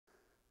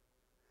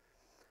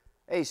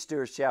Hey,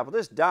 Stewart's Chapel.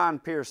 This is Don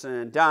Pierson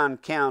and Don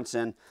Counts,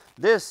 and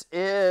this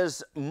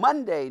is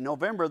Monday,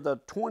 November the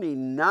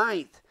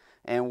 29th,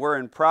 and we're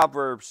in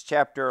Proverbs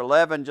chapter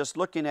 11, just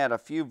looking at a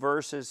few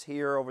verses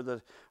here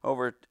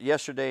over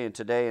yesterday and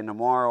today and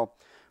tomorrow.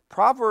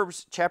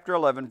 Proverbs chapter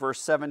 11,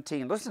 verse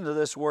 17. Listen to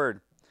this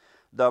word.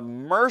 The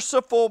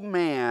merciful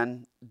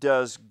man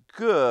does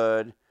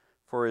good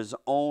for his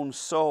own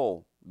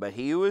soul, but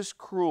he who is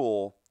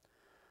cruel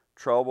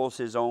troubles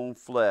his own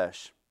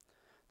flesh.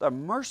 The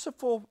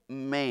merciful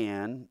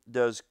man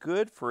does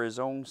good for his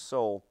own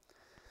soul.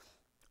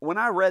 When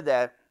I read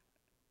that,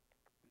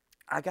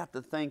 I got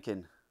to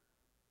thinking,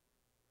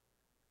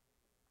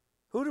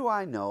 who do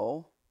I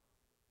know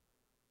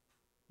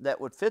that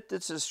would fit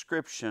this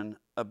description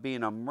of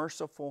being a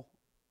merciful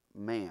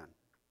man?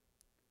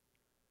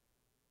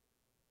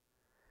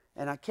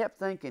 And I kept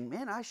thinking,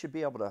 man, I should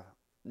be able to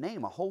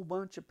name a whole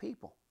bunch of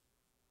people.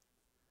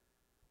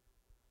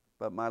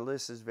 But my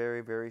list is very,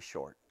 very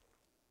short.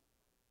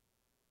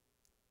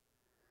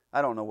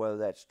 I don't know whether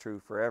that's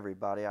true for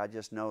everybody. I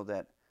just know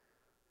that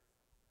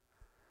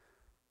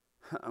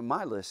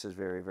my list is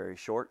very, very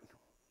short.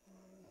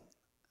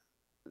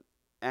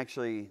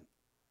 Actually,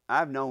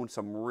 I've known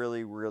some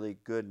really, really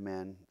good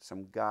men,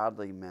 some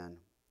godly men.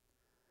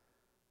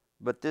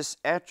 But this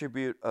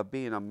attribute of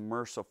being a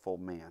merciful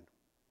man,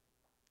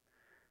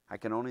 I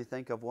can only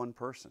think of one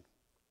person.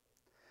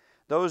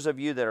 Those of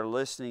you that are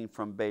listening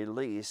from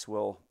Belize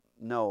will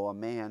know a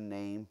man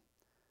named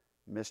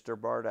Mr.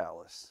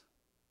 Bardalis.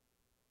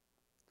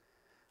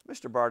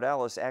 Mr.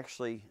 Bardalis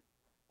actually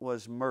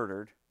was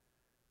murdered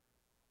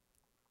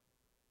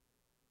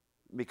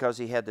because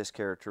he had this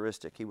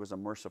characteristic. He was a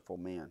merciful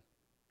man.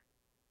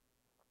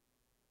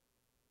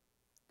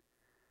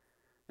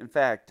 In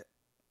fact,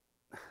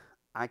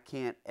 I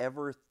can't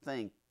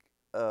think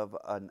of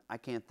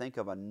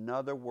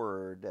another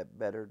word that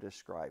better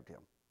described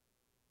him.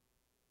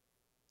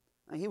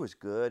 He was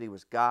good, he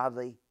was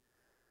godly,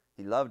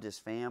 he loved his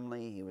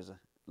family, he was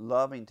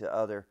loving to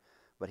others,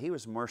 but he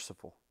was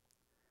merciful.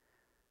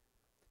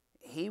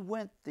 He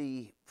went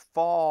the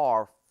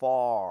far,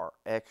 far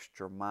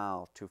extra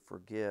mile to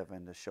forgive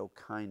and to show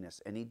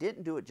kindness. And he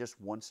didn't do it just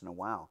once in a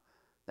while.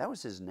 That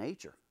was his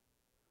nature.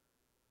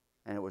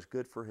 And it was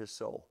good for his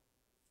soul.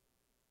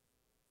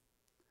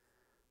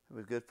 It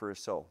was good for his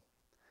soul.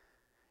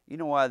 You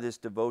know why this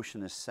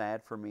devotion is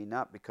sad for me?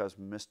 Not because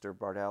Mr.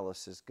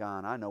 Bardalis is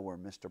gone. I know where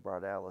Mr.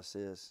 Bardalis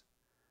is.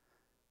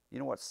 You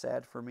know what's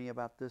sad for me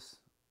about this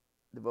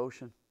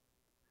devotion?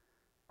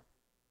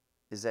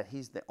 Is that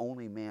he's the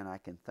only man I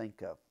can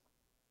think of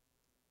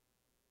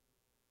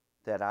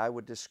that I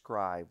would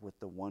describe with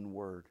the one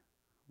word,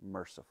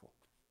 merciful.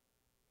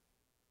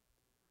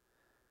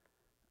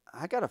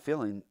 I got a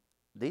feeling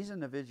these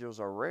individuals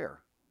are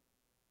rare.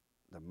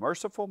 The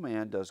merciful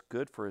man does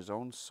good for his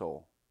own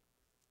soul.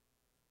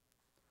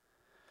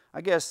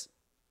 I guess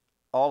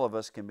all of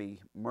us can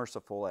be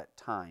merciful at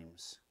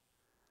times,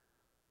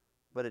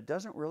 but it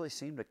doesn't really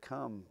seem to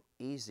come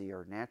easy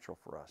or natural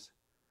for us.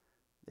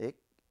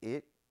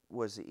 It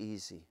was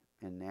easy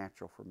and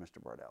natural for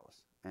Mr.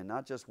 Bardalis, and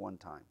not just one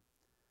time.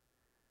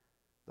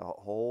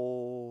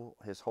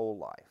 His whole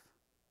life.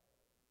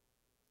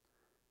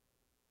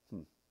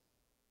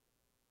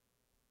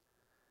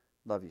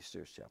 Love you,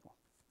 Stewart's Chapel.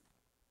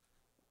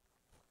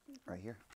 Right here.